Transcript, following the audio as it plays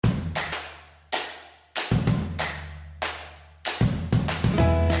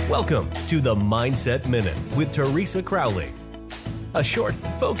Welcome to the Mindset Minute with Teresa Crowley. A short,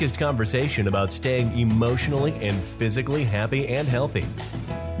 focused conversation about staying emotionally and physically happy and healthy.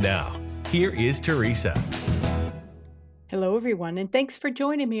 Now, here is Teresa. Hello, everyone, and thanks for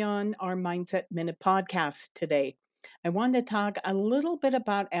joining me on our Mindset Minute podcast today. I wanted to talk a little bit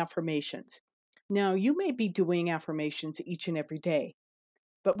about affirmations. Now, you may be doing affirmations each and every day,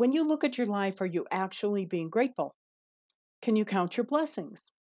 but when you look at your life, are you actually being grateful? Can you count your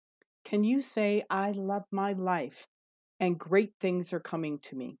blessings? Can you say, I love my life and great things are coming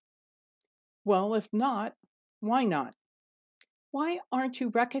to me? Well, if not, why not? Why aren't you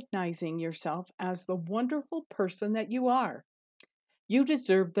recognizing yourself as the wonderful person that you are? You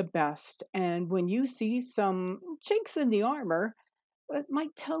deserve the best, and when you see some chinks in the armor, it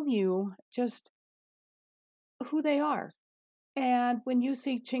might tell you just who they are. And when you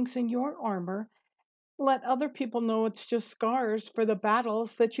see chinks in your armor, let other people know it's just scars for the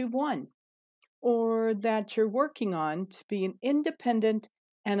battles that you've won or that you're working on to be an independent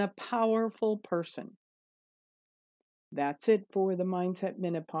and a powerful person. That's it for the Mindset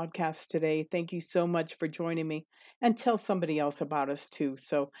Minute podcast today. Thank you so much for joining me, and tell somebody else about us too,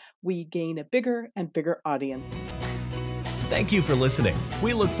 so we gain a bigger and bigger audience. Thank you for listening.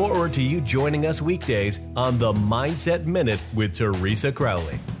 We look forward to you joining us weekdays on the Mindset Minute with Teresa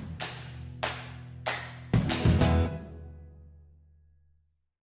Crowley.